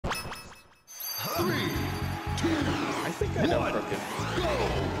I think I know Krooked.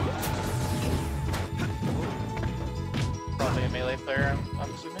 Probably a melee player,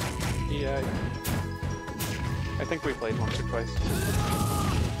 I'm assuming. Yeah, I think we played once or twice.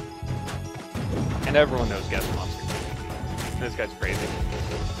 And everyone knows Gas Monster. This guy's crazy.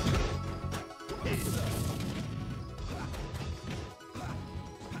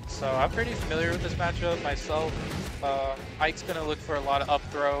 So I'm pretty familiar with this matchup myself. Ike's gonna look for a lot of up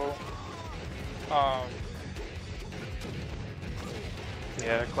throw.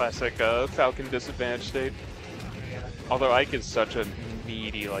 Yeah, classic Falcon disadvantage state. Although Ike is such a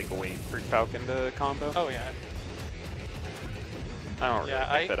needy wait for Falcon to combo. Oh yeah. I don't really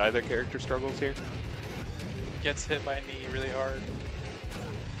Yeah, think that either character struggles here. Gets hit by a knee really hard.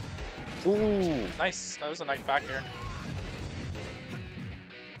 Ooh. Nice. That was a nice back air.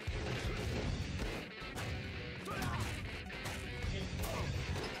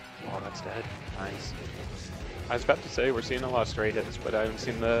 Oh, that's dead. Nice. I was about to say we're seeing a lot of straight hits, but I haven't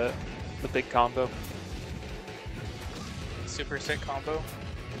seen the big combo. Super sick combo.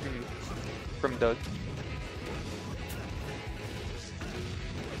 From Doug.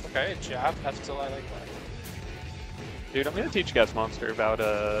 Okay, jab. That's still I like that. Dude, I'm gonna teach Gas Monster about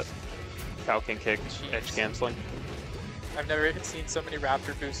Falcon kick edge canceling. I've never even seen so many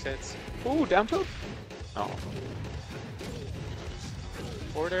Raptor boost hits. Ooh, down tilt. Oh.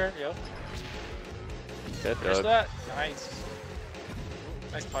 Forward air, yep. Dead Finish Doug. that. Nice.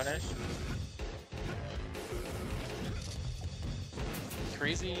 Nice punish.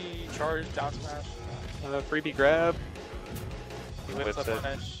 Crazy charge, down smash. Freebie grab. He whips Whips the it.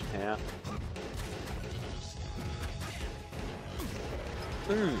 punish. Yeah.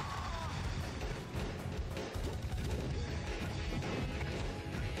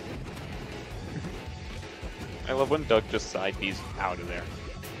 I love when Doug just side B's out of there.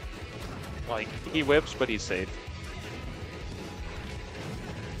 Like, he whips, but he's safe.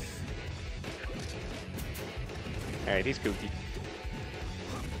 Alright, he's kooky.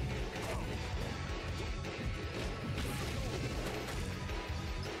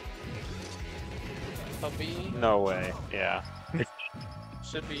 Puppy No way. Yeah.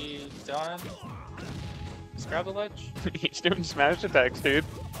 should be done. Just grab the ledge. He's doing smash attacks, dude.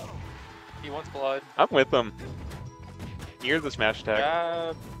 He wants blood. I'm with him. You're the smash attack.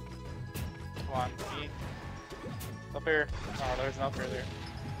 Grab. Come on, eat. Up here. Oh, there's an up here there.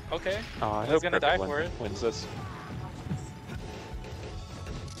 Okay. Oh, I He's hope gonna Krooked die for it. wins this.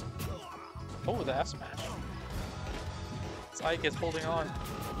 Oh, the F smash. This Ike is holding on.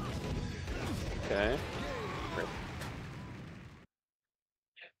 Okay.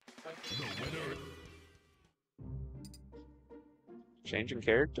 Changing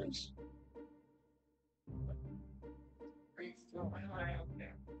characters.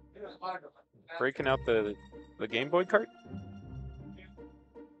 Breaking out the Game Boy cart.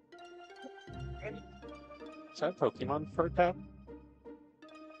 Is that Pokemon card pack?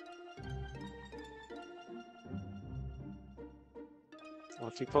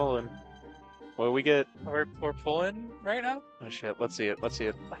 What's he pulling? What do we get? We're pulling right now? Oh shit, let's see it, let's see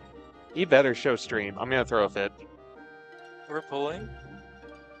it. He better show stream. I'm gonna throw a fit. We're pulling?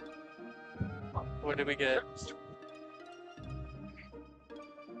 What did we get?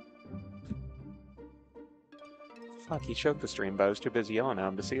 Fuck, he choked the stream, but I was too busy yelling at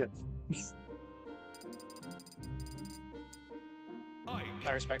him to see it.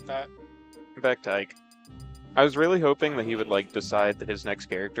 I respect that. Back to Ike. I was really hoping that he would decide his next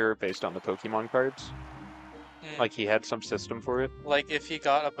character based on the Pokemon cards. Like he had some system for it. Like if he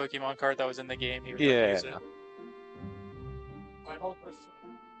got a Pokemon card that was in the game, he would use it.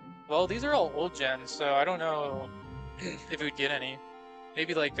 Well, these are all old gens, so I don't know if we'd get any.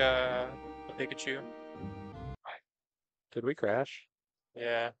 Maybe like a Pikachu. Did we crash?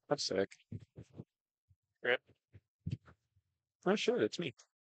 Yeah. That's sick. Rip. Oh shit, it's me.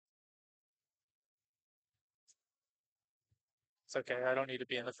 It's okay, I don't need to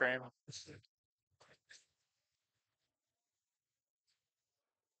be in the frame.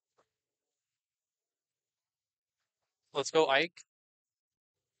 Let's go Ike.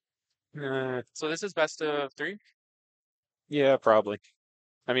 So this is best of 3? Yeah, probably.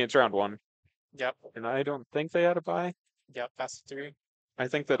 I mean, it's round 1. Yep. And I don't think they had a bye. Yep, best of 3. I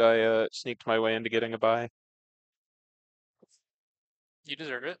think that I sneaked my way into getting a bye. You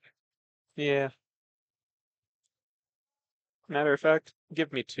deserve it. Yeah. Matter of fact,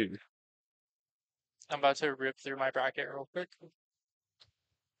 give me 2. I'm about to rip through my bracket real quick.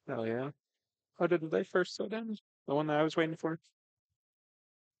 Oh yeah. Oh, did they first slow down? The one that I was waiting for?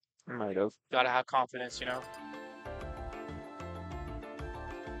 I might have. Gotta have confidence, you know?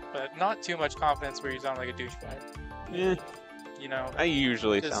 But but not too much confidence where you sound like a douchebag. Yeah, You know, I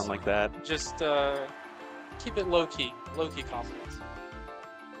usually Just- sound like that. just keep it low key confidence.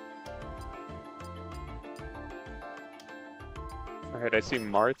 Alright, I see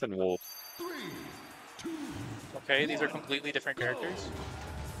Marth and Wolf. Okay, these are completely different characters.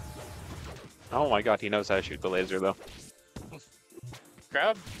 Oh my god, he knows how to shoot the laser though.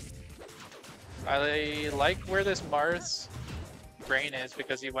 Grab. I like where this Marth's brain is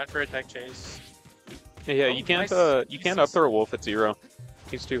because he went for a tech chase. Yeah, Oh, you can't nice. you can't up throw Wolf at 0.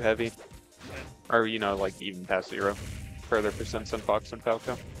 He's too heavy. Or you know, like even past 0. Further percents than Fox and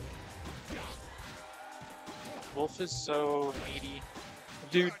Falco. Wolf is so meaty.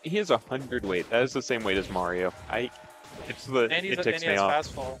 Dude, he has 100 weight. That is the same weight as Mario. And he it ticks has me off.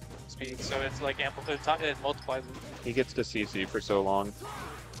 fast fall speed, so it's like it multiplies it. He gets to CC for so long.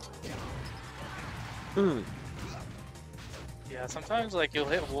 Hmm. Yeah, sometimes like you'll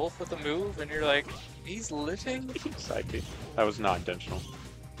hit Wolf with a move and you're like, he's living? Side B. That was not intentional.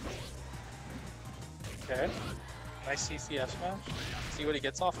 Okay. Nice CCF smash. See what he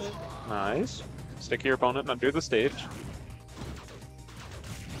gets off it. Nice. Stick your opponent under the stage.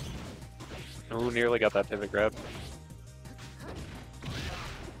 Oh, nearly got that pivot grab.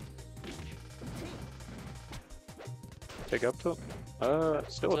 Big up tilt.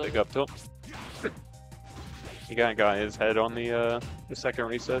 Still a big up tilt. He got his head on the second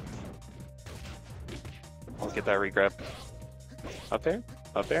reset. I'll get that regrab. Up there?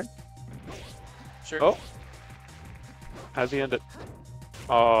 Up there? Sure. Oh! How's he end it?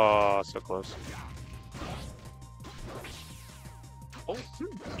 Oh, so close. Oh.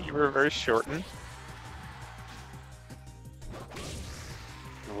 You reverse shorten.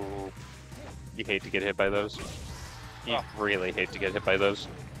 Oh. You hate to get hit by those. You really hate to get hit by those.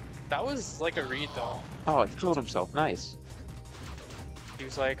 That was like a read though. Oh, he killed himself. Nice. He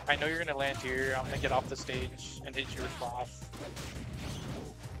was like, I know you're gonna land here, I'm gonna get off the stage and hit you with cloth.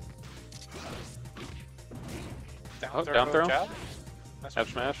 Down throw? Jab.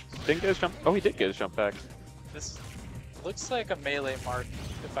 F smash. Didn't get his jump. Oh, he did get his jump back. This looks like a melee mark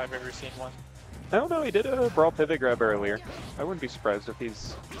if I've ever seen one. I don't know, he did a brawl pivot grab earlier. I wouldn't be surprised if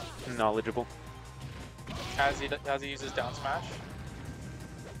he's knowledgeable. As he uses down smash.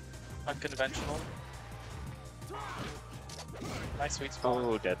 Unconventional. Nice sweet spot.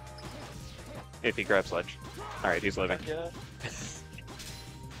 Oh, dead. If he grabs ledge. Alright, he's living. Yeah.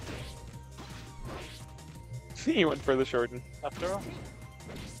 He went for the shorten. Up throw.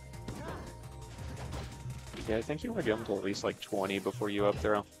 Yeah, I think you want to jump to at least like 20 before you up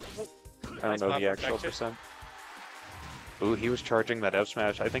throw. I Nice don't know the platform actual vector. percent. Ooh, he was charging that up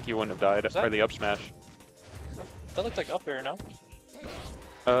smash. I think he wouldn't have died. Was that- Or the up smash. That looked like up air, no?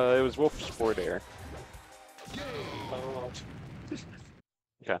 It was Wolf Sport Air. Oh.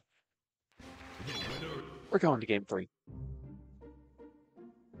 Okay. We're going to game 3.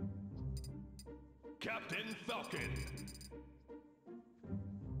 Captain Falcon.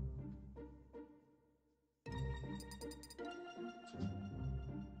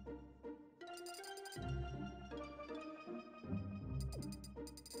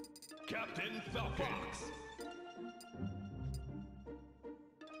 Captain Falcon.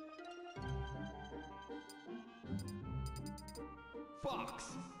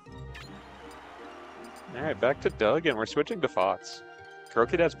 Fox. Alright, back to Doug, and we're switching to Fox.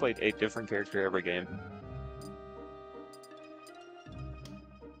 Krooked has played a different character every game.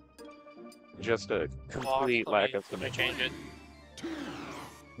 Just a complete lack of Let me commitment. change it. 2,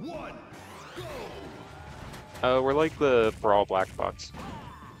 1, go. We're like the Brawl Black Fox.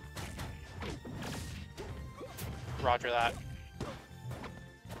 Roger that.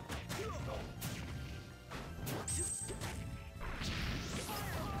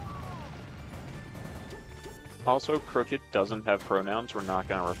 Also, Krooked doesn't have pronouns. We're not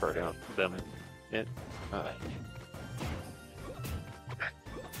going to refer to them.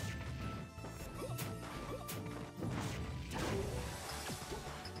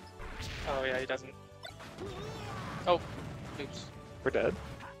 Oh yeah, he doesn't. Oh, oops. We're dead.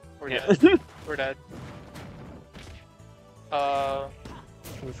 We're Yeah. dead. We're dead.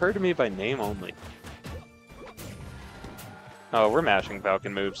 Refer to me by name only. Oh, we're mashing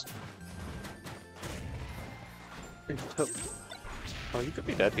Falcon moves. Oh, you could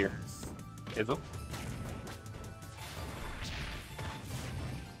be dead here. Is it?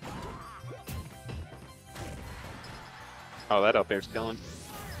 Oh, that up air's killing.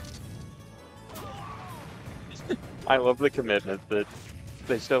 I love the commitment that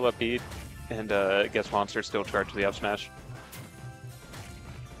they still upbeat, and guess Monster still charge the up smash.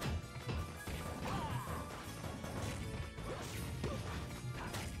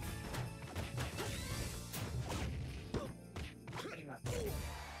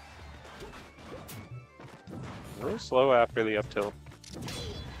 A little slow after the up tilt.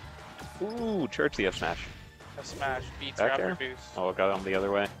 Ooh, church the F smash. A smash beats Back rapid air? boost. Oh, it got him the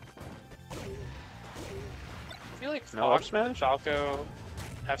other way. I feel like No up Fox, smash? Falco,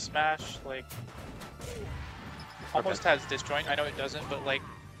 F smash, like almost has disjoint. I know it doesn't, but like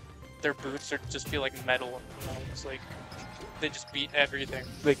their boots are just feel like metal. You know? It's like they just beat everything.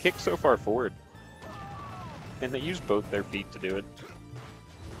 They kick so far forward. And they use both their feet to do it.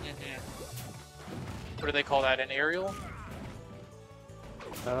 What do they call that? An aerial?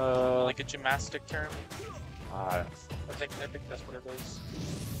 Like a gymnastic term? I think that's what it is.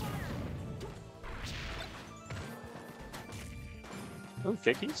 Oh,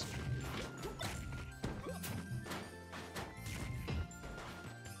 kickies?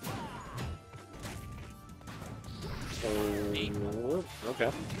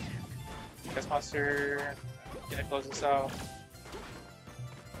 Okay. Guess Monster gonna close this out.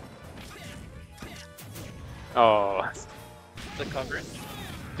 Oh. The coverage.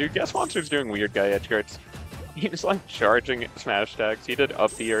 Dude, Guess Monster's doing weird guy edge guards. He's like charging smash attacks. He did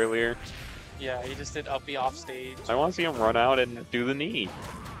up the earlier. Yeah, he just did uppy off stage. I want to see him run out and do the knee.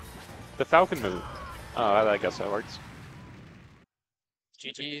 The Falcon move. Oh, I guess that works.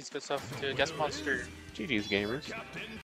 GG's, good stuff to Guess Monster. GG's gamers. Captain